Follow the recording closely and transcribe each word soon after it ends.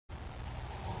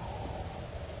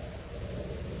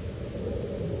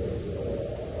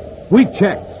Wheat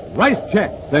Checks, Rice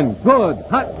Checks, and Good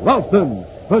Hot Ralston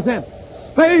present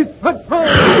Space Patrol!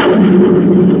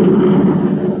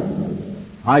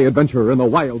 High adventure in the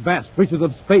wild, vast reaches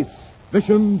of space.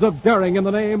 Missions of daring in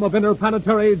the name of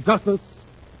interplanetary justice.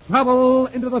 Travel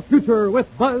into the future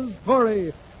with Buzz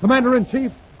Corey,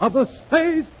 Commander-in-Chief of the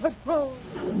Space Patrol.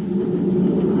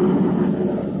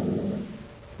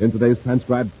 In today's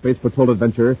transcribed Space Patrol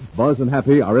adventure, Buzz and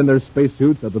Happy are in their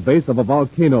spacesuits at the base of a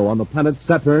volcano on the planet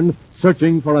Saturn,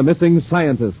 searching for a missing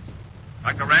scientist.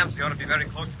 Dr. Ramsey ought to be very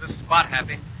close to this spot,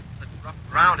 Happy. Such rough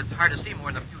ground, it's hard to see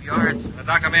more than a few yards. The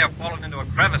doctor may have fallen into a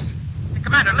crevice. Hey,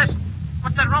 Commander, listen.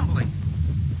 What's that rumbling?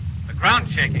 The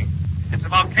ground's shaking. It's a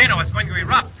volcano. It's going to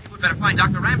erupt. We'd better find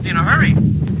Dr. Ramsey in a hurry.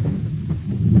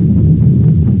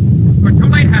 We're too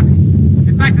late, Happy.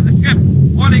 Get back to the ship.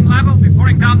 Boiling lava will be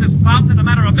pouring down this fountain in a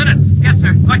matter of minutes. Yes,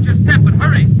 sir. Watch your step, but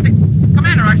hurry. Hey,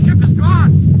 Commander, our ship is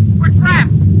gone. We're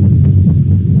trapped.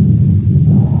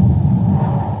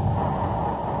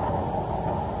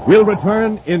 We'll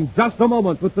return in just a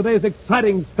moment with today's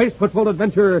exciting Space Patrol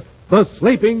adventure, The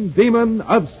Sleeping Demon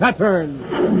of Saturn.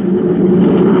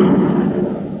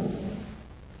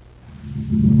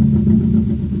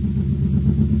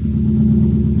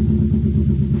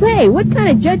 Say, what kind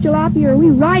of jet jalopy are we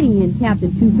riding in,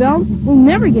 Captain Tufeld? We'll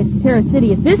never get to Terra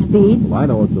City at this speed. Well, I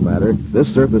know what's the matter.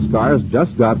 This surface car has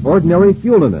just got ordinary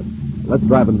fuel in it. Let's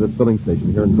drive into this filling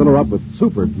station here and fill her up with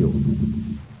super fuel.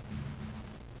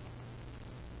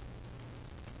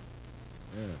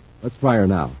 Let's try her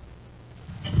now.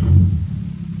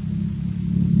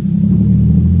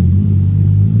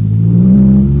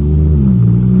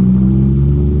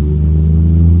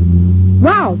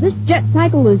 Wow, this jet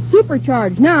cycle is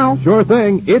supercharged now. Sure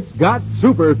thing. It's got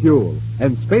super fuel.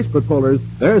 And Space Patrollers,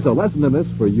 there's a lesson in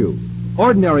this for you.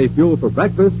 Ordinary fuel for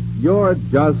breakfast, you're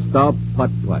just a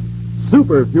putt-putt.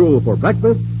 Super fuel for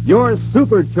breakfast, you're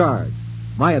supercharged.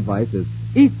 My advice is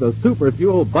eat the super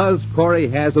fuel Buzz Corey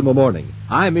has in the morning.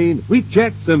 I mean Wheat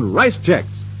Checks and Rice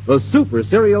Checks, the super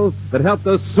cereals that help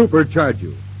to supercharge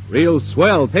you. Real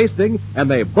swell tasting, and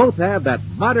they both have that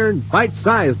modern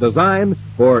bite-sized design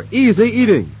for easy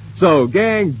eating. So,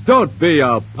 gang, don't be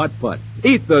a putt-putt.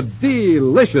 Eat the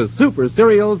delicious super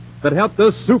cereals that help to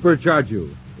supercharge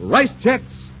you. Rice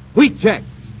Checks, Wheat Checks.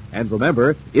 And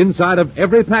remember, inside of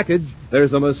every package,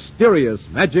 there's a mysterious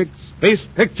magic space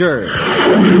picture.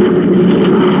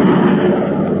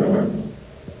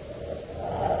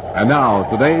 And now,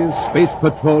 today's Space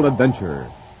Patrol adventure.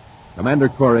 Commander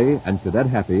Corey and Cadet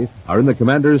Happy are in the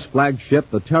commander's flagship,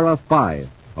 the Terra 5,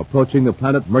 approaching the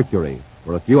planet Mercury,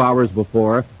 where a few hours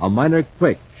before, a minor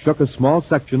quake shook a small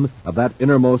section of that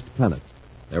innermost planet.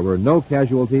 There were no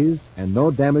casualties and no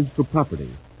damage to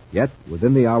property. Yet,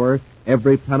 within the hour,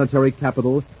 every planetary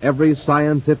capital, every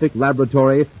scientific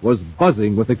laboratory was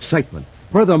buzzing with excitement.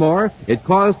 Furthermore, it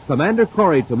caused Commander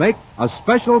Corey to make a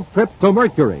special trip to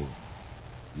Mercury.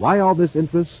 Why all this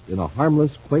interest in a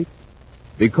harmless quake?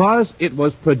 Because it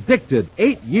was predicted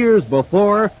 8 years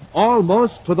before,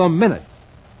 almost to the minute.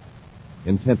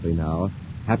 Intently now,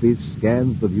 Happy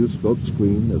scans the viewscope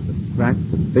screen as the cracked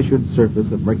and fissured surface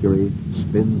of Mercury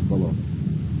spins below.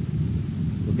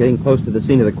 We're getting close to the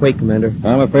scene of the quake, Commander.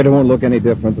 I'm afraid it won't look any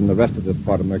different than the rest of this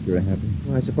part of Mercury, Happy.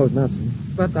 Well, I suppose not, sir.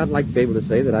 But I'd like to be able to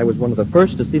say that I was one of the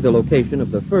first to see the location of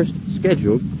the first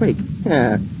scheduled quake.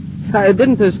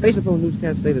 Didn't the Spaceophone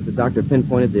newscast say that the doctor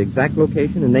pinpointed the exact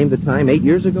location and named the time 8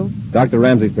 years ago? Dr.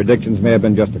 Ramsey's predictions may have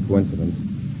been just a coincidence.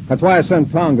 That's why I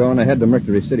sent Tonga on ahead to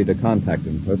Mercury City to contact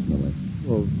him personally.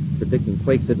 Well, predicting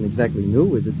quakes isn't exactly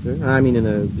new, is it, sir? I mean, in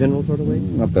a general sort of way?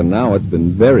 Up to now, it's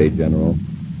been very general.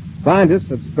 Scientists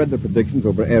have spread their predictions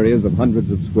over areas of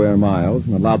hundreds of square miles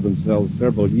and allowed themselves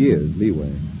several years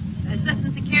leeway.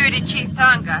 Assistant Security Chief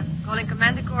Tonga, calling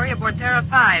Commander Corey aboard Terra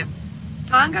 5.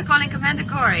 Tonga, calling Commander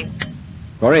Corey.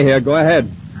 Corey here, go ahead.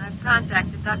 I've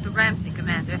contacted Dr. Ramsey,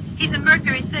 Commander. He's in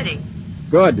Mercury City.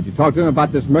 Good. Did you talk to him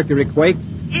about this Mercury quake?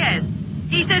 Yes.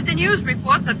 He says the news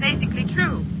reports are basically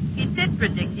true. He did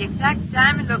predict the exact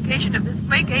time and location of this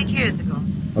quake 8 years ago.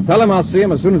 Well, tell him I'll see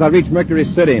him as soon as I reach Mercury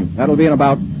City. That'll be in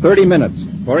about 30 minutes.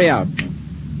 Corey out.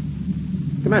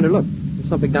 Commander, look. There's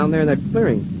something down there in that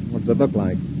clearing. What's it look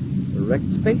like? A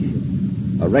wrecked spaceship.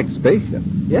 A wrecked spaceship?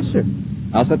 Yes, sir.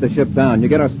 I'll set the ship down. You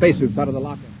get our spacesuits out of the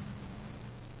locker.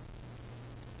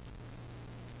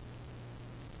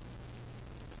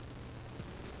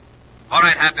 All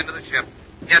right, Hap, into the ship.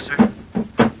 Yes, sir.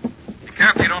 Be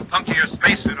careful you don't puncture your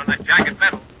spacesuit on that jagged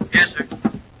metal. Yes, sir.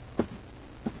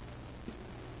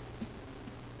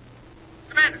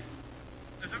 Commander,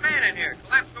 there's a man in here,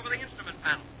 collapsed over the instrument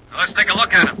panel. Now, let's take a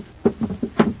look at him.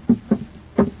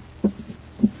 At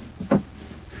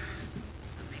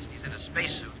least he's in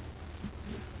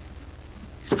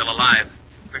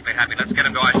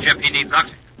He needs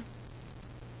oxygen.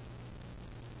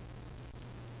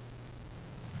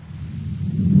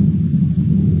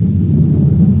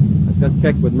 I've just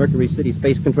checked with Mercury City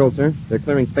Space Control, sir. They're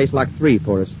clearing Space Lock 3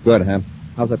 for us. Good, Hap.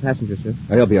 How's the passenger, sir?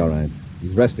 He'll be all right.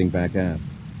 He's resting back aft.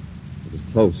 It was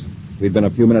close. If we'd been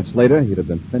a few minutes later, he'd have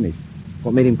been finished.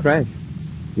 What made him crash?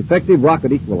 Defective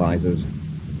rocket equalizers.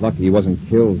 Lucky he wasn't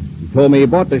killed. He told me he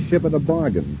bought the ship at a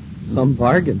bargain. Some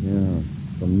bargain?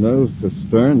 Yeah. From nose to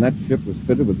stern, that ship was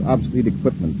fitted with obsolete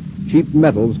equipment. Cheap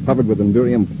metals covered with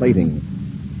Endurium plating.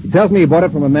 He tells me he bought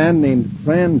it from a man named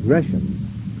Fran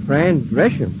Gresham. Fran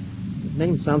Gresham? His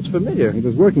name sounds familiar. He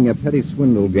was working a petty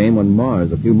swindle game on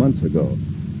Mars a few months ago.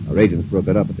 Our agents broke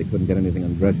it up, but they couldn't get anything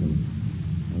on Gresham.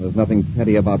 And there's nothing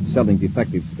petty about selling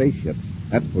defective spaceships.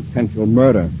 That's potential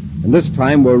murder. And this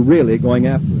time, we're really going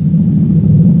after it.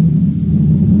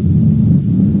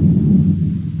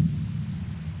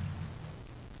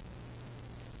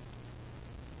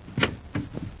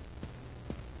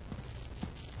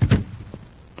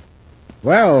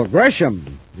 Well, Gresham,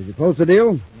 did you close the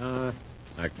deal?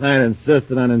 Our client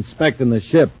insisted on inspecting the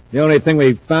ship. The only thing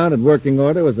we found in working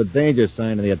order was a danger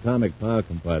sign in the atomic power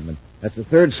compartment. That's the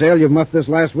third sale you've muffed this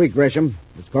last week, Gresham.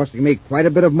 It's costing me quite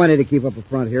a bit of money to keep up a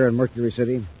front here in Mercury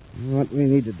City. What we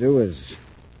need to do is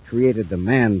create a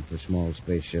demand for small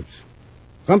spaceships.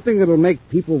 Something that'll make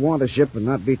people want a ship and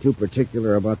not be too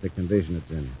particular about the condition it's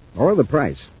in. Or the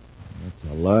price.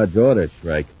 That's a large order,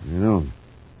 Shrike. I know.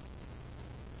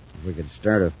 If we could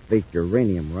start a fake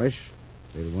uranium rush,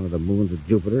 say to one of the moons of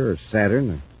Jupiter or Saturn,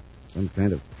 or some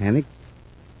kind of panic.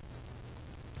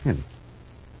 Panic.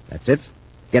 That's it.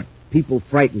 Get people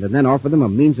frightened and then offer them a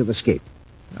means of escape.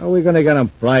 How are we going to get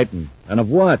them frightened? And of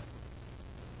what?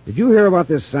 Did you hear about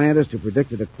this scientist who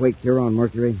predicted a quake here on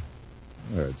Mercury?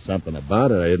 I heard something about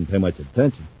it. I didn't pay much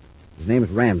attention. His name is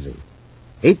Ramsey.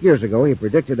 8 years ago, he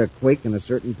predicted a quake in a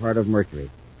certain part of Mercury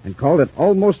and called it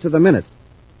almost to the minute.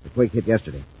 The quake hit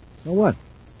yesterday. So what?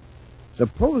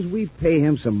 Suppose we pay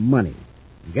him some money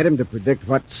and get him to predict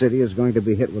what city is going to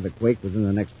be hit with a quake within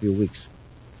the next few weeks.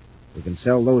 We can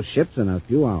sell those ships in a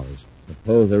few hours.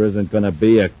 Suppose there isn't going to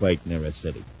be a quake near a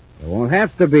city. There won't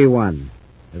have to be one.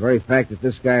 The very fact that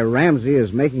this guy Ramsey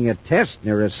is making a test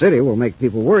near a city will make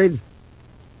people worried.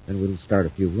 Then we'll start a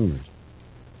few rumors.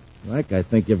 Mike, I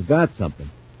think you've got something.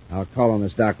 I'll call on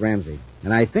this Doc Ramsey.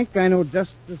 And I think I know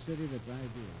just the city that's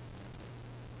ideal.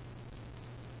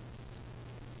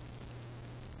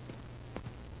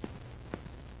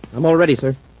 I'm all ready,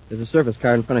 sir. There's a service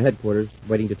car in front of headquarters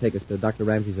waiting to take us to Dr.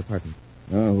 Ramsey's apartment.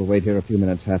 Oh, we'll wait here a few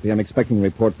minutes, Happy. I'm expecting a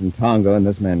report from Tonga and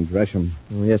this man Gresham.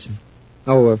 Oh, yes, sir.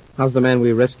 Oh, how's the man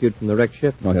we rescued from the wrecked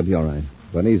ship? Oh, he'll be all right.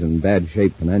 But he's in bad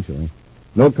shape financially.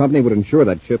 No company would insure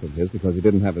that ship of his because he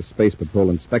didn't have a Space Patrol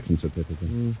inspection certificate.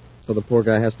 So the poor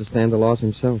guy has to stand the loss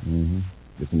himself. Mm-hmm.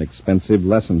 It's an expensive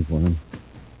lesson for him.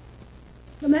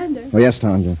 Commander, Oh, yes,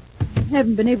 Tonga. I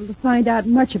haven't been able to find out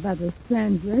much about this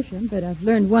Fran Gresham, but I've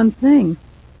learned one thing.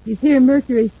 He's here in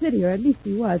Mercury City, or at least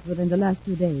he was within the last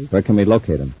 2 days. Where can we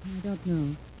locate him? I don't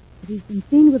know. But he's been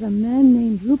seen with a man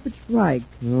named Rupert Shrike.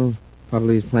 Oh,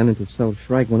 probably he's planning to sell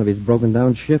Shrike one of his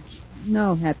broken-down ships.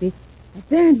 No, Happy.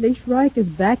 Apparently, Shrike is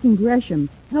backing Gresham,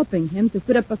 helping him to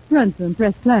put up a front to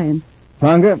impress clients.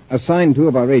 Tonga, assign 2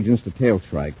 of our agents to tail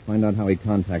Shrike. Find out how he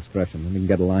contacts Gresham, and we can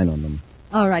get a line on them.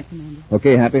 All right, Commander.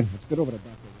 Okay, Happy? Let's get over to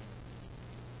Dr.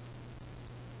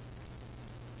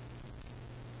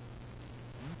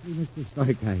 Mr.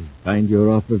 Stark, I find your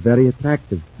offer very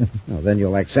attractive. Well, then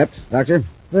you'll accept, Doctor?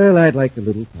 Well, I'd like a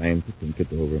little time to think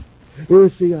it over. You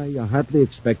see, I hardly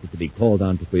expected to be called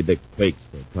on to predict quakes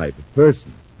for a private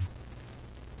person.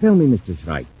 Tell me, Mr.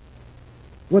 Shrike,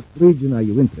 what region are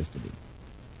you interested in?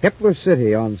 Kepler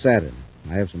City on Saturn.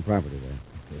 I have some property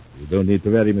there. You don't need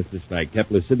to worry, Mr. Shrike.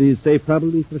 Kepler City is safe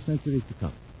probably for centuries to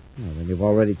come. Well, then you've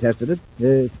already tested it?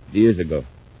 Yes, years ago.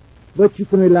 But you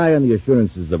can rely on the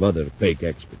assurances of other quake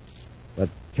experts. But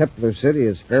Kepler City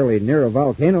is fairly near a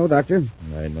volcano, Doctor.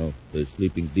 I know, the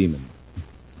sleeping demon.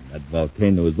 That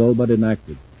volcano is all but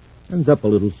inactive. Sends up a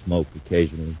little smoke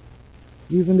occasionally.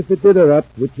 Even if it did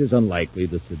erupt, which is unlikely,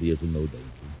 the city is in no danger.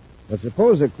 But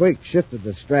suppose a quake shifted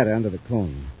the strata under the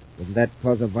cone. Wouldn't that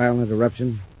cause a violent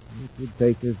eruption? It would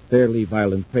take a fairly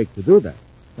violent quake to do that,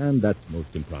 and that's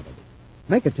most improbable.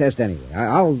 Make a test anyway.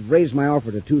 I'll raise my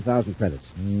offer to 2,000 credits.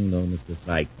 No, Mr.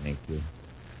 Shrike, thank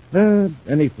you.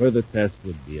 Any further test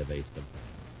would be a waste of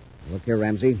time. Look here,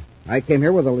 Ramsey. I came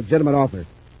here with a legitimate offer.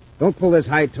 Don't pull this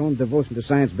high-toned devotion to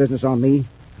science business on me.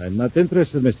 I'm not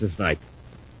interested, Mr. Shrike.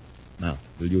 Now,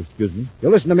 will you excuse me? You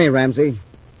listen to me, Ramsey.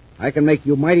 I can make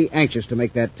you mighty anxious to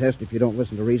make that test if you don't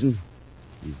listen to reason.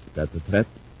 Is that a threat?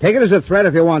 Take it as a threat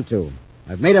if you want to.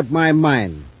 I've made up my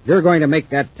mind. You're going to make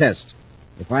that test.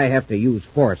 If I have to use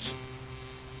force.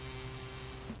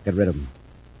 Get rid of him.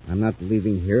 I'm not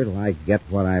leaving here till I get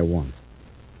what I want.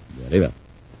 Very well.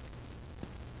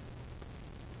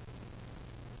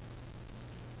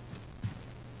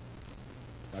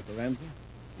 Dr. Ramsey?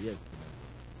 Yes,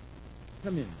 Commander.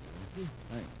 Come in, Ramsey.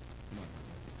 Thanks. Come on.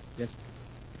 Yes.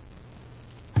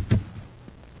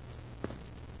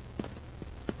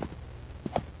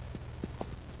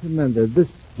 Commander, this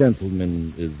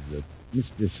gentleman is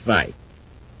Mr. Strike.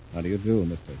 How do you do,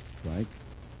 Mr. Strike?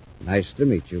 Nice to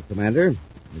meet you, Commander.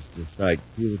 Mr. Strike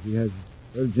feels he has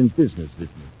urgent business with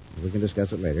me. We can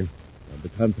discuss it later. On the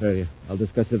contrary, I'll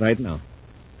discuss it right now.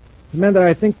 Commander,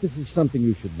 I think this is something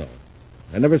you should know.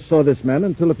 I never saw this man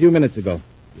until a few minutes ago.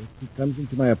 Yet he comes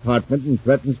into my apartment and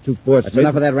threatens to force That's me...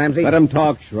 enough of that, Ramsey. Let him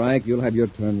talk, Shrike. You'll have your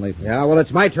turn later. Yeah, well,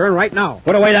 it's my turn right now.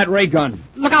 Put away that ray gun.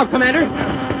 Look out, Commander.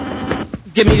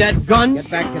 Give me that gun. Get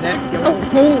back, Cadet. You Oh,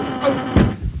 fool.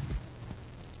 Oh.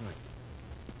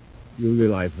 You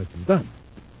realize what you've done.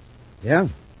 Yeah.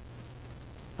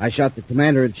 I shot the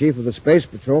commander-in-chief of the Space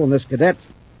Patrol and this cadet.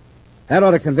 That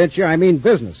ought to convince you I mean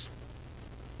business.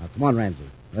 Now, come on, Ramsey.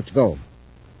 Let's go.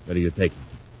 Where are you taking me?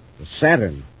 To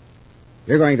Saturn.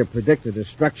 You're going to predict the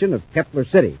destruction of Kepler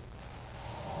City.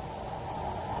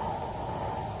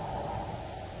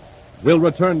 We'll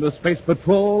return to Space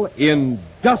Patrol in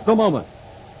just a moment.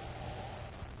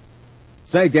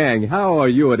 Say, gang, how are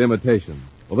you at imitation?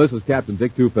 Well, this is Captain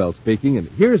Dick Tufeld speaking, and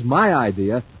here's my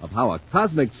idea of how a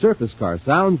cosmic surface car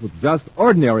sounds with just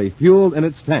ordinary fuel in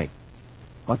its tank.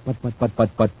 But.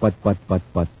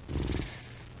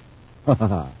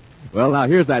 Well, now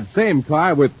here's that same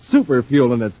car with super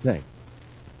fuel in its tank.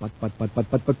 But.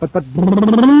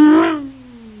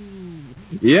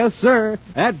 Yes, sir.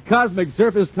 That cosmic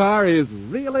surface car is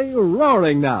really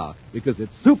roaring now because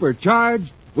it's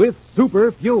supercharged with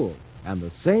super fuel. And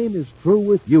the same is true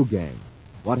with you, gang.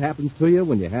 What happens to you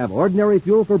when you have ordinary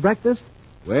fuel for breakfast?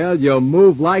 Well, you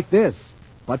move like this.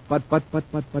 But.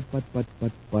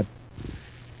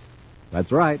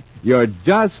 That's right. You're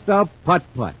just a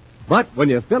putt-putt. But when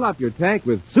you fill up your tank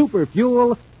with super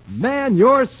fuel, man,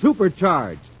 you're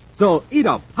supercharged. So eat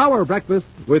a power breakfast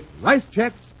with Rice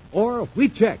Chex or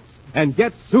Wheat Chex and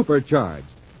get supercharged.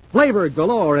 Flavor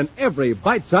galore in every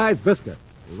bite-sized biscuit.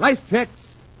 Rice Chex,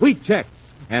 Wheat Chex.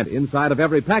 And inside of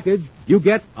every package, you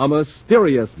get a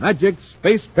mysterious magic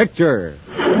space picture.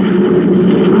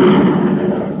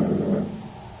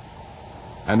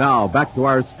 And now, back to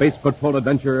our Space Patrol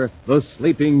adventure, The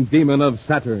Sleeping Demon of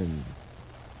Saturn.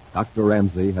 Dr.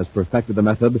 Ramsey has perfected the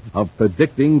method of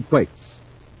predicting quakes.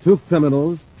 Two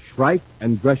criminals, Shrike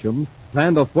and Gresham,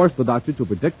 plan to force the doctor to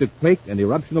predict a quake and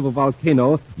eruption of a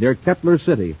volcano near Kepler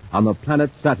City on the planet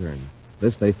Saturn.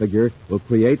 This, they figure, will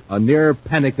create a near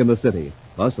panic in the city,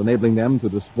 thus enabling them to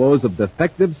dispose of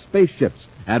defective spaceships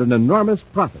at an enormous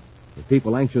profit for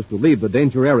people anxious to leave the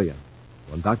danger area.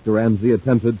 When Dr. Ramsey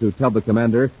attempted to tell the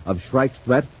commander of Shrike's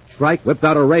threat, Shrike whipped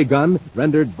out a ray gun,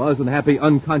 rendered Buzz and Happy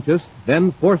unconscious,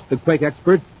 then forced the quake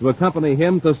expert to accompany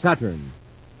him to Saturn.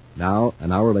 Now,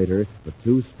 an hour later, the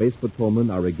two space patrolmen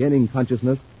are regaining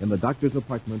consciousness in the doctor's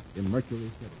apartment in Mercury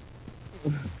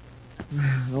City.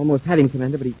 I almost had him,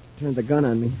 Commander, but he turned the gun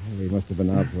on me. He must have been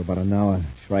out for about an hour.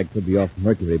 Shrike could be off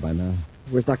Mercury by now.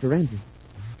 Where's Dr. Ramsey?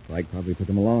 Shrike probably took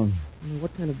him along.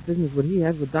 What kind of business would he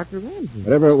have with Dr. Ramsey?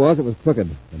 Whatever it was crooked.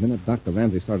 The minute Dr.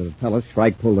 Ramsey started to tell us,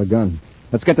 Shrike pulled a gun.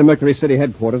 Let's get to Mercury City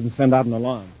headquarters and send out an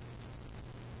alarm.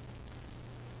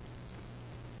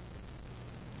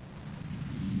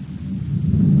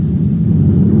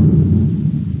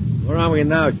 Where are we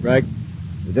now, Shrike?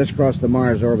 We just crossed the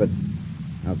Mars orbit.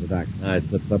 How's the doc? I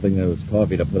slipped something in his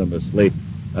coffee to put him to sleep.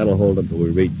 That'll hold him till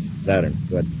we reach Saturn.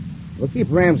 Good. We'll keep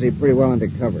Ramsey pretty well under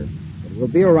cover. But we'll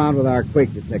be around with our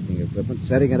quake detecting equipment,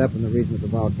 setting it up in the region of the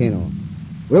volcano.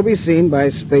 We'll be seen by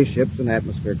spaceships and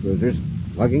atmosphere cruisers,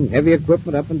 lugging heavy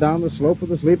equipment up and down the slope of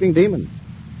the Sleeping Demon.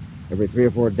 Every 3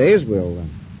 or 4 days, we'll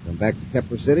come back to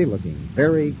Kepler City looking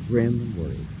very grim and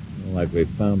worried. Like we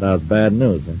found out bad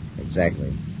news, huh?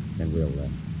 Exactly. Then we'll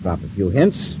drop a few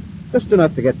hints, just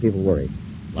enough to get people worried.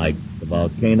 Like the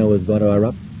volcano is going to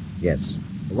erupt? Yes.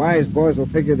 The wise boys will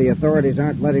figure the authorities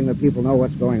aren't letting the people know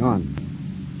what's going on.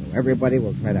 So everybody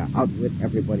will try to outwit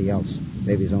everybody else to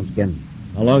save his own skin.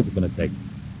 How long is it going to take?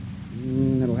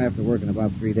 It'll have to work in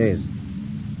about 3 days.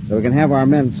 So we can have our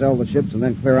men sell the ships and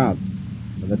then clear out.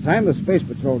 By the time the Space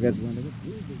Patrol gets wind of it,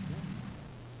 we'll be back.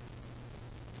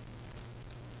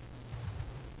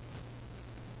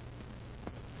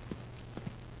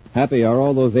 Happy, are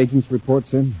all those agents'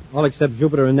 reports in? All except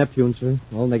Jupiter and Neptune, sir.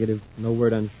 All negative. No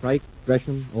word on Shrike,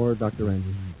 Gresham, or Dr. Ramsey.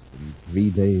 It's been 3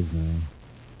 days now.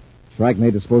 Shrike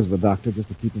may dispose of the doctor just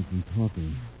to keep him from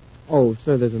talking. Oh,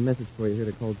 sir, there's a message for you here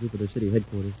to call Jupiter City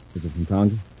headquarters. Is it from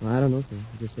Tonga? Well, I don't know, sir.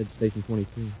 It just said Station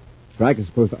 22. Shrike is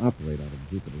supposed to operate out of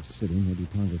Jupiter City. Maybe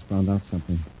Tonga's found out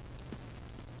something.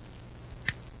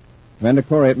 Commander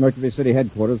Corey at Mercury City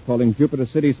headquarters calling Jupiter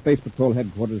City Space Patrol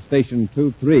headquarters, Station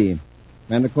 23.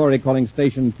 Commander Corey calling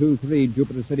Station 23,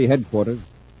 Jupiter City headquarters.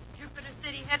 Jupiter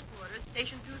City headquarters,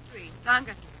 Station 23. Tonga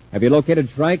here. Have you located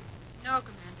Shrike? No,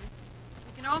 Commander.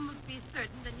 We can almost be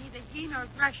certain that neither he nor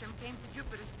Gresham came to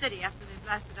Jupiter City after they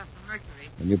blasted up the Mercury.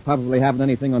 And you probably haven't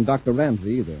anything on Dr. Ramsey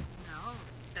either. No,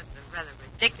 except a rather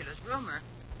ridiculous rumor.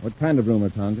 What kind of rumor,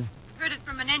 Tonga? I heard it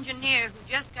from an engineer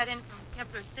who just got in from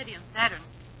Kepler City on Saturn.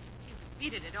 He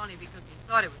repeated it only because he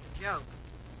thought it was a joke.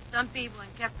 Some people in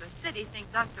Kepler City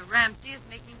think Dr. Ramsey is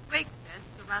making quake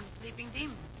tests around the sleeping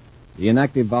demon. The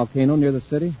inactive volcano near the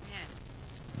city? Yes.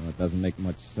 Well, it doesn't make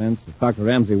much sense. If Dr.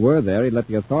 Ramsey were there, he'd let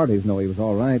the authorities know he was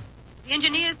all right. The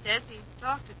engineer says he's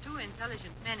talked to 2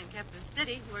 intelligent men in Kepler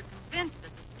City who are convinced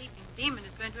that the sleeping demon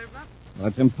is going to erupt. Well,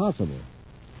 that's impossible.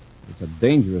 It's a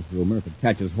dangerous rumor if it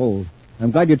catches hold.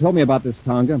 I'm glad you told me about this,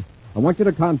 Tonga. I want you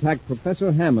to contact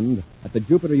Professor Hammond at the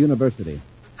Jupiter University.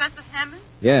 Professor Hammond?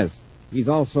 Yes. He's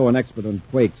also an expert on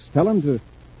quakes. Tell him to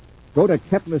go to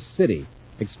Kepler City,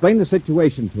 explain the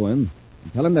situation to him,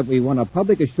 and tell him that we want a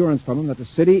public assurance from him that the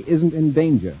city isn't in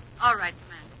danger. All right,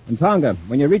 Commander. And Tonga,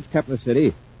 when you reach Kepler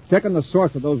City, check on the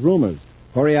source of those rumors.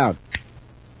 Corey out.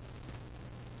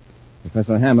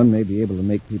 Professor Hammond may be able to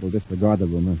make people disregard the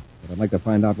rumor, but I'd like to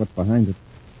find out what's behind it.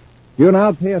 You and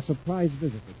I'll pay a surprise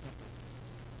visit to Kepler.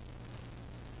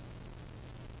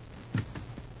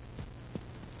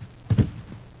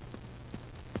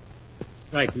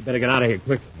 Right, we better get out of here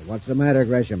quick. What's the matter,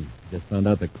 Gresham? Just found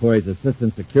out that Corey's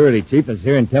assistant security chief is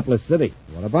here in Kepler City.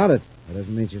 What about it? That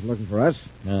doesn't mean she's looking for us.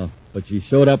 No, but she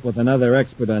showed up with another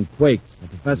expert on quakes,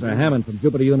 Professor Hammond from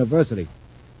Jupiter University.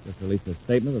 Just released a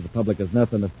statement that the public has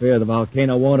nothing to fear. The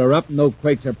volcano won't erupt. No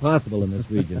quakes are possible in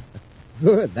this region.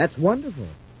 Good. That's wonderful.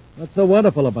 What's so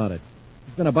wonderful about it?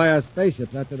 She's going to buy our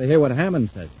spaceships after they hear what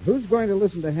Hammond says. Who's going to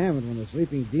listen to Hammond when the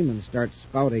sleeping demon starts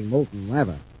spouting molten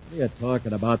lava? What are you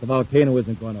talking about? The volcano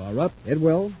isn't going to erupt. It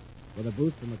will. With a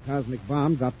boost from a cosmic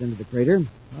bomb dropped into the crater.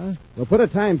 Huh? We'll put a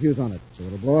time fuse on it, so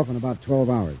it'll blow up in about 12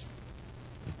 hours.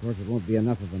 Of course, it won't be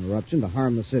enough of an eruption to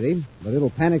harm the city, but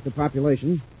it'll panic the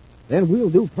population. Then we'll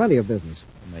do plenty of business.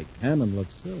 It'll make Hammond look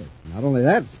silly. Not only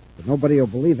that, but nobody will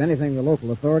believe anything the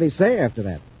local authorities say after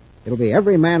that. It'll be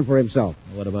every man for himself.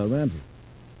 What about Ramsey?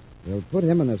 They'll put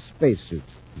him in a spacesuit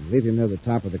and leave him near the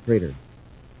top of the crater.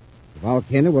 The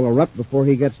volcano will erupt before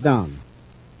he gets down.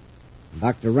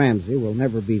 Dr. Ramsey will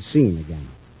never be seen again.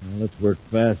 Well, let's work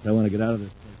fast. I want to get out of this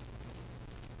place.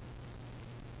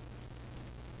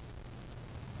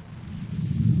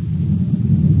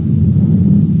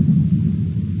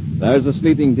 There's a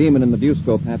sleeping demon in the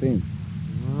viewscope, Happy.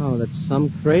 Wow, that's some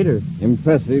crater.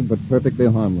 Impressive, but perfectly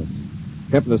harmless.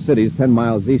 Kepler City is 10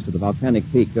 miles east of the volcanic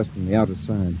peak, just from the outer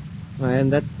side.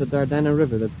 And that's the Dardana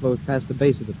River that flows past the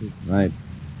base of the peak. Right.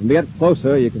 When we get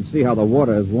closer, you can see how the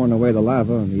water has worn away the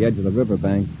lava on the edge of the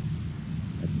riverbank.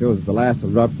 That shows that the last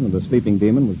eruption of the sleeping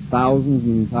demon was thousands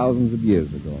and thousands of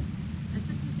years ago.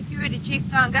 Assistant Security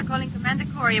Chief Tonga calling Commander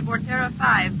Corey aboard Terra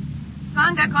 5.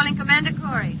 Tonga calling Commander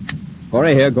Corey.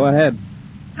 Corey here, go ahead.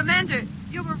 Commander,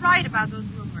 you were right about those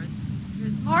rumors.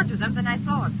 There's more to them than I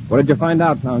thought. What did you find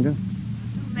out, Tonga?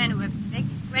 The 2 men who have been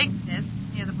making quake tests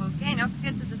near the volcano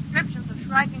fit the descriptions of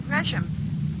Shrike and Gresham.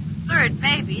 The third,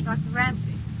 maybe, Dr. Ramsey.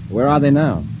 Where are they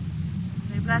now?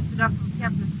 They blasted up from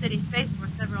Kepler City Spaceport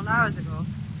several hours ago.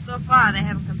 So far, they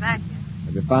haven't come back yet.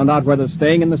 Have you found out where they're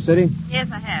staying in the city? Yes,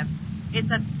 I have.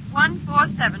 It's at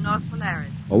 147 North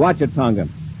Polaris. Well, watch it, Tonga.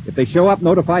 If they show up,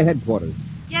 notify headquarters.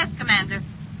 Yes, Commander.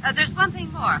 There's one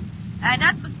thing more. An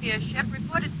atmosphere ship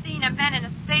reported seeing a man in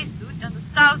a spacesuit on the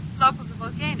south slope of the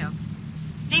volcano.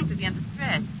 Seemed to be under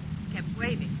stress. Kept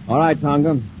waving. All right,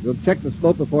 Tonga. We'll check the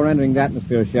slope before entering the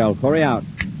atmosphere shell. Corey out.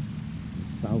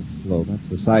 South slope. That's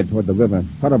the side toward the river.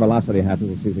 Cut our velocity, Happy.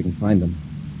 We'll see if we can find them.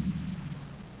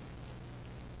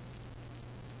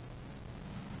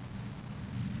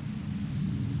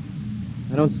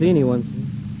 I don't see anyone,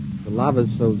 sir. The lava's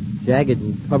so jagged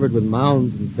and covered with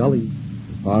mounds and gullies.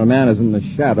 If our man is in the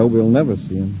shadow, we'll never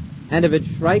see him. And if it's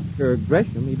Shrike or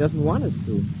Gresham, he doesn't want us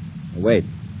to. Now, wait.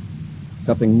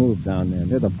 Something moved down there,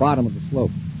 near the bottom of the slope.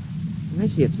 I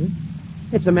see it, sir.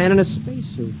 It's a man in a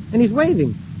spacesuit, and he's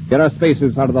waving. Get our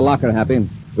spacesuits out of the locker, Happy.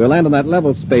 We'll land on that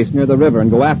level space near the river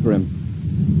and go after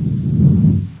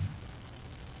him.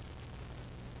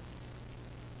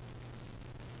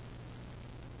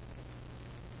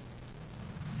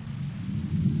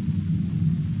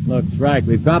 Look, Shrike,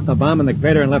 we've dropped the bomb in the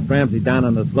crater and left Ramsey down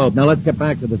on the slope. Now let's get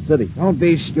back to the city. Don't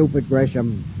be stupid,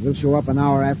 Gresham. We'll show up an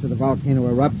hour after the volcano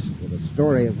erupts with a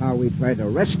story of how we tried to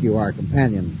rescue our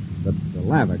companion, but the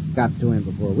lava got to him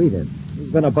before we did.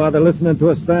 Who's going to bother listening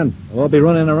to us then? We'll be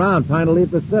running around trying to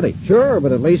leave the city. Sure,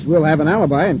 but at least we'll have an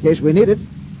alibi in case we need it.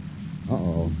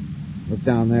 Uh-oh. Look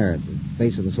down there at the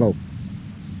base of the slope.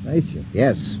 Spaceship?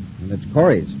 Yes, and it's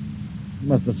Corey's. You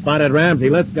must have spotted Ramsey.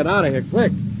 Let's get out of here,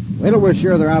 quick. Wait till we're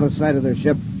sure they're out of sight of their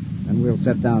ship, and we'll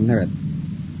set down near it.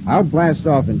 I'll blast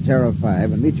off in Terra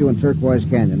 5 and meet you in Turquoise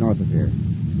Canyon north of here.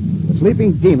 The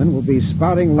sleeping demon will be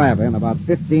spouting lava in about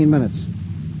 15 minutes.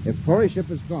 If Corey's ship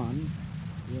is gone,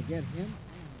 we'll get him.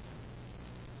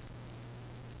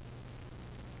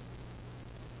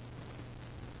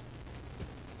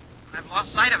 I've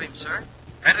lost sight of him, sir.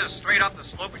 Head as straight up the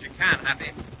slope as you can,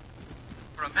 Happy.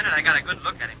 For a minute, I got a good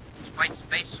look at him. His white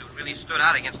spacesuit really stood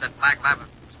out against that black lava.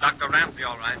 It's Dr. Ramsey,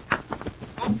 all right.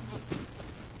 Oh.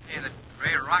 Hey, the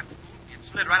gray rock,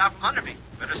 it slid right out from under me.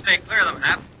 Better stay clear of them,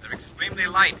 Hap. They're extremely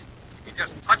light. If you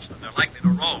just touch them, they're likely to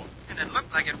roll. And it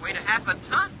looked like it weighed half a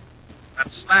ton.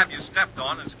 That slab you stepped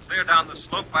on is clear down the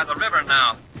slope by the river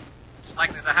now. It's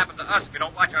likely to happen to us if we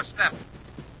don't watch our step.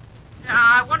 Yeah,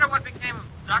 I wonder what became of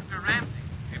Dr. Ramsey.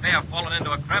 He may have fallen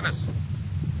into a crevice.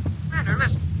 Commander,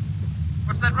 listen.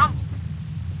 What's that rumble?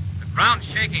 The ground's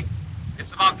shaking. It's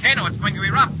the volcano. It's going to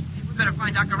erupt. We better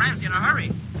find Dr. Ramsey in a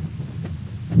hurry.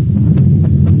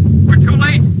 We're too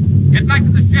late. Get back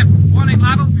to the ship. Boiling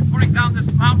lava will be pouring down this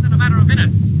mountain in a matter of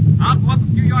minutes. I'll go up a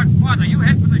few yards farther. You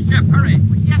head for the ship. Hurry.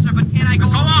 Well, yes, sir, but can't I go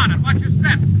on and watch your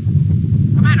step?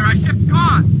 Commander, our ship's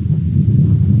gone.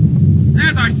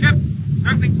 There's our ship,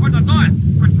 circling toward the north.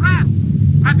 We're trapped.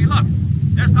 Happy, look.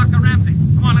 There's Dr. Ramsey.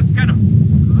 Come on, let's get him.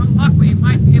 With a little luck, we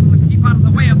might be able to keep out of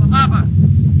the way of the lava.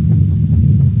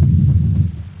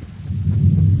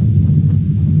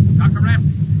 Dr.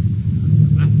 Ramsey.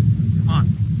 Come on.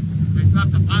 We've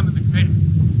dropped the bomb in the crater.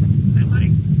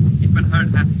 He's been hurt,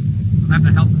 Happy. We'll have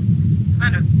to help him.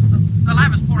 Commander, the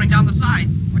lava's pouring down the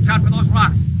sides. Watch out for those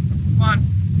rocks. Come on.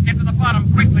 Get to the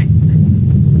bottom quickly.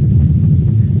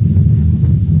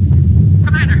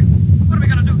 Commander, what are we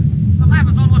going to do? The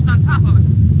lava's almost on top of us.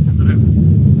 Into the river.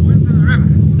 Go into the river.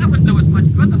 Well, that wouldn't do us much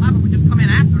good. The lava would just come in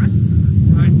after us.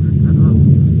 Right.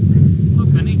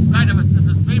 Look, on each side of us, there's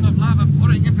a stream of lava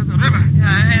pouring into the river.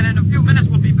 Yeah, and in a few minutes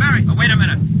we'll be buried. But wait a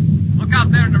minute. Look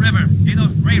out there in the river. See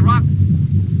those gray rocks?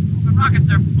 The rockets,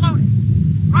 they're floating.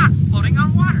 Rocks floating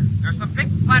on water. There's some big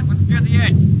flat ones near the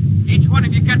edge. Each one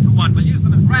of you get to one. We'll use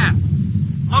them as rafts.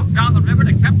 Float down the river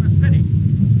to Kepler City.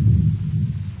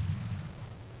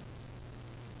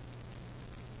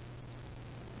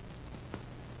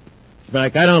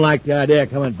 Shrike, I don't like the idea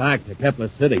of coming back to Kepler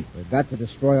City. We've got to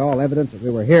destroy all evidence that we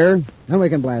were here, then we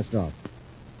can blast off.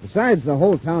 Besides, the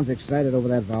whole town's excited over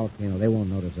that volcano. They won't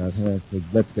notice us.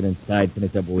 Let's get inside,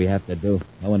 finish up what we have to do.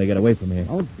 I want to get away from here.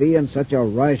 Don't be in such a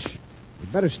rush.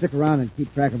 We'd better stick around and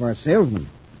keep track of our salesmen.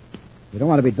 We don't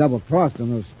want to be double-crossed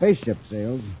on those spaceship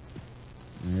sales.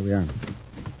 Here we are.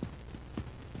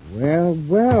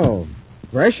 Well.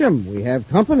 Gresham, we have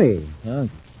company. Huh?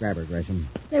 Grab her, Gresham.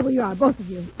 Stay where you are, both of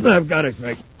you. I've got it,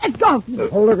 Shrike. Let's go.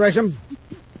 Hold her, Gresham.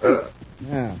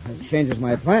 Now, this changes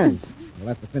my plans. We'll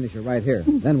have to finish her right here.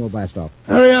 Then we'll blast off.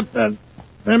 Hurry up, then.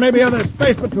 There may be other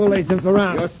Space Patrol agents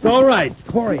around. You're so right.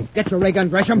 Corey, get your ray gun,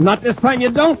 Gresham. Not this time you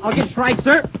don't. I'll get Shrike,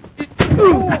 sir.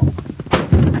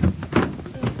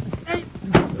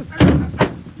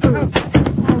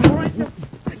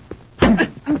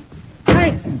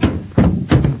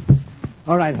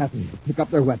 All right, Happy. Pick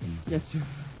up their weapons. Yes, sir.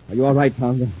 Are you all right,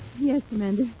 Tonga? Yes,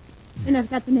 Commander. And I've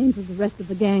got the names of the rest of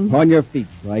the gang. On your feet,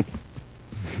 Shrike.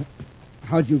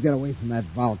 How'd you get away from that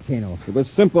volcano? It was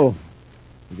simple.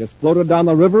 We just floated down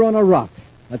the river on a rock.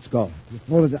 Let's go. You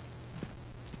floated down...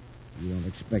 You don't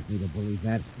expect me to believe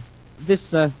that? This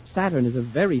Saturn is a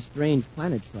very strange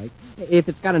planet, Shrike. If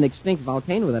it's got an extinct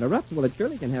volcano that erupts, well, it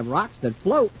surely can have rocks that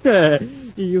float.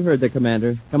 You heard the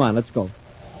commander. Come on, let's go.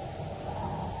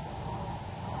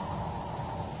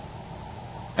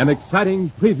 An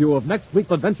exciting preview of next week's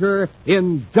adventure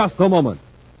in just a moment.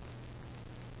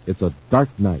 It's a dark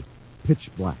night,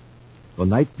 pitch black. The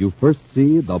night you first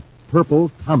see the purple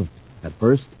comet. At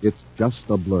first, it's just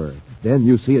a blur. Then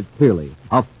you see it clearly.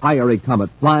 A fiery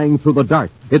comet flying through the dark.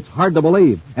 It's hard to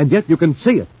believe, and yet you can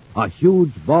see it. A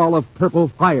huge ball of purple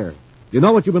fire. You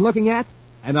know what you've been looking at?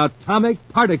 An atomic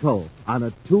particle on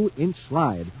a 2-inch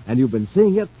slide, and you've been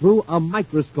seeing it through a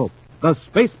microscope. The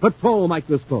Space Patrol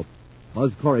microscope.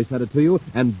 Buzz Corey sent it to you,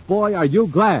 and boy, are you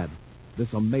glad.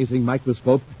 This amazing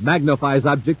microscope magnifies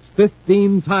objects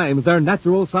 15 times their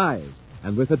natural size.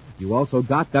 And with it, you also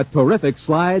got that terrific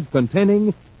slide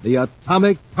containing the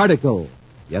atomic particle.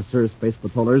 Yes, sir, Space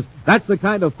Patrollers, that's the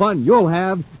kind of fun you'll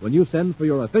have when you send for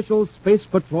your official Space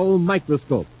Patrol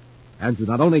microscope. And you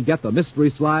not only get the mystery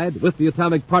slide with the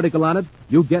atomic particle on it,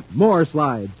 you get more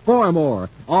slides, 4 more,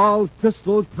 all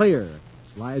crystal clear.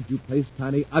 Slides you place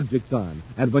tiny objects on.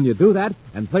 And when you do that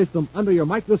and place them under your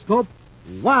microscope,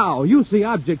 wow, you see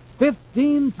objects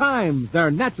 15 times their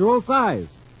natural size.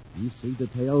 You see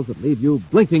details that leave you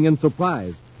blinking in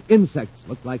surprise. Insects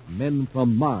look like men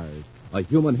from Mars. A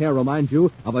human hair reminds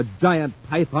you of a giant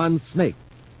python snake.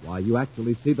 Why, you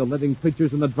actually see the living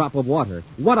creatures in a drop of water.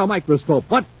 What a microscope!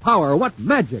 What power! What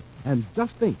magic! And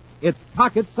just think, it's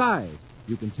pocket size.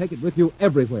 You can take it with you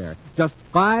everywhere, just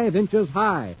 5 inches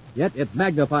high. Yet it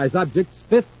magnifies objects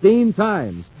 15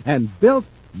 times. And built,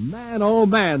 man, oh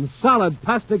man, solid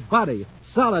plastic body,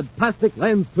 solid plastic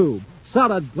lens tube,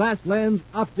 solid glass lens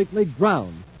optically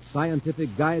ground,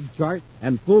 scientific guide chart,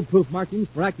 and foolproof markings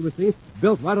for accuracy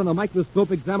built right on a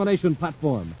microscope examination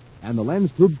platform. And the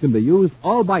lens tube can be used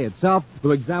all by itself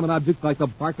to examine objects like the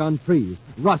bark on trees,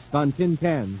 rust on tin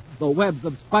cans, the webs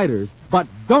of spiders. But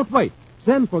don't wait.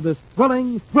 Send for this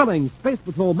thrilling Space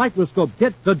Patrol microscope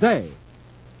kit today.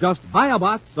 Just buy a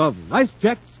box of rice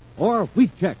checks or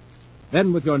wheat checks.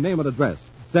 Then with your name and address,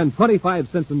 send 25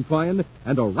 cents in coin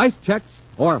and a rice checks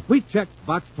or wheat checks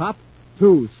box top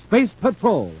to Space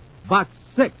Patrol, Box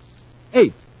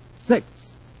 686,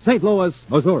 St. Louis,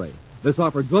 Missouri. This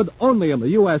offer good only in the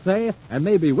USA and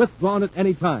may be withdrawn at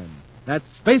any time. That's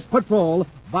Space Patrol,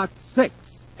 Box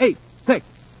 686,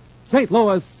 St.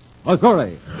 Louis,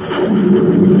 Missouri.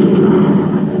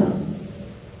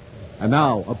 And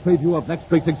now, a preview of next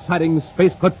week's exciting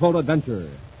Space Patrol adventure.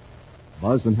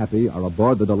 Buzz and Happy are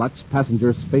aboard the deluxe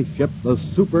passenger spaceship, the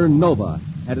Supernova,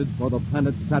 headed for the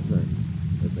planet Saturn.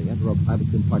 As they enter a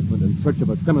private compartment in search of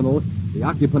a criminal, the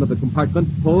occupant of the compartment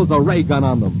pulls a ray gun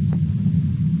on them.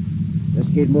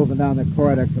 Just keep moving down the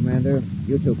corridor, Commander.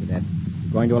 You too, Cadet.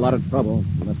 Going to a lot of trouble.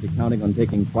 You must be counting on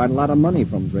taking quite a lot of money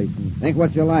from Grayson. Think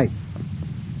what you like.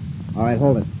 All right,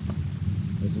 hold it.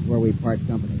 This is where we part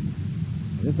company.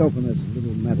 Just open this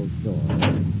little metal door.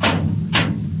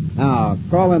 Now,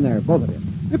 crawl in there, both of you.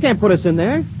 You can't put us in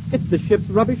there. It's the ship's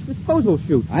rubbish disposal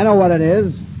chute. I know what it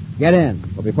is. Get in.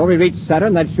 But before we reach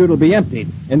Saturn, that chute will be emptied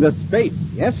into space.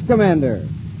 Yes, Commander.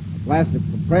 A blast of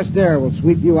compressed air will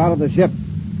sweep you out of the ship.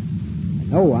 And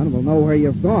no one will know where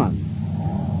you've gone.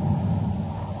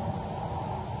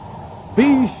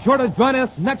 Be sure to join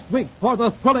us next week for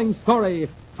the thrilling story,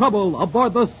 Trouble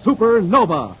Aboard the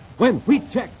Supernova, when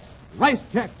wheat checks, rice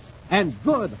checks, and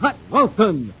good hot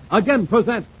Wilson again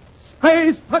present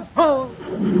Space Patrol!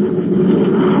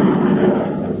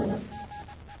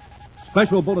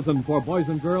 Special bulletin for boys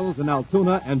and girls in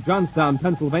Altoona and Johnstown,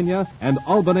 Pennsylvania, and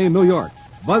Albany, New York.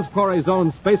 Buzz Corey's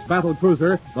own space battle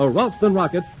cruiser, the Ralston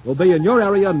Rocket, will be in your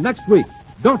area next week.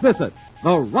 Don't miss it.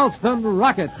 The Ralston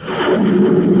Rocket.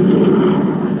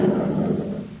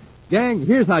 Gang,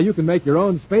 here's how you can make your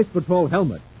own Space Patrol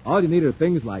helmet. All you need are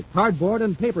things like cardboard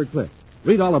and paper clips.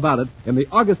 Read all about it in the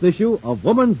August issue of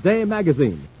Woman's Day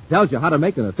magazine. Tells you how to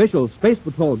make an official Space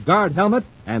Patrol guard helmet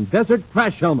and desert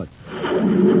crash helmet.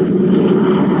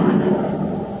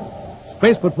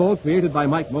 Space Patrol, created by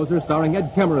Mike Moser, starring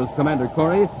Ed Kemmer as Commander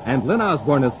Corey and Lynn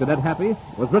Osborne as Cadet Happy,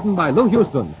 was written by Lou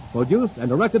Houston, produced and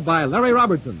directed by Larry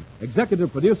Robertson,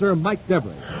 executive producer Mike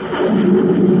Devery.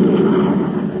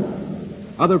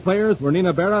 Other players were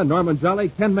Nina Berra, Norman Jolly,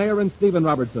 Ken Mayer, and Stephen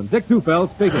Robertson. Dick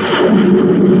Tufeld speaking.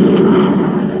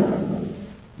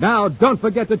 Now, don't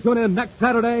forget to tune in next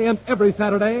Saturday and every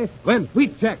Saturday when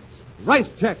wheat checks, rice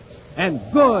checks, and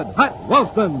good hot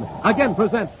Ralston again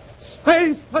present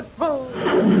Space Patrol!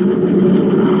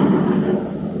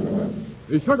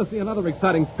 Be sure to see another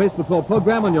exciting Space Patrol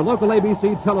program on your local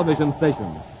ABC television station.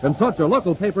 Consult your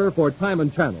local paper for time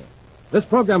and channel. This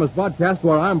program is broadcast to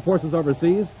our armed forces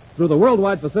overseas through the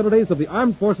worldwide facilities of the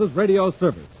Armed Forces Radio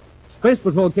Service. Space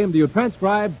Patrol came to you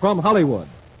transcribed from Hollywood.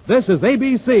 This is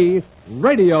ABC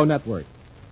Radio Network.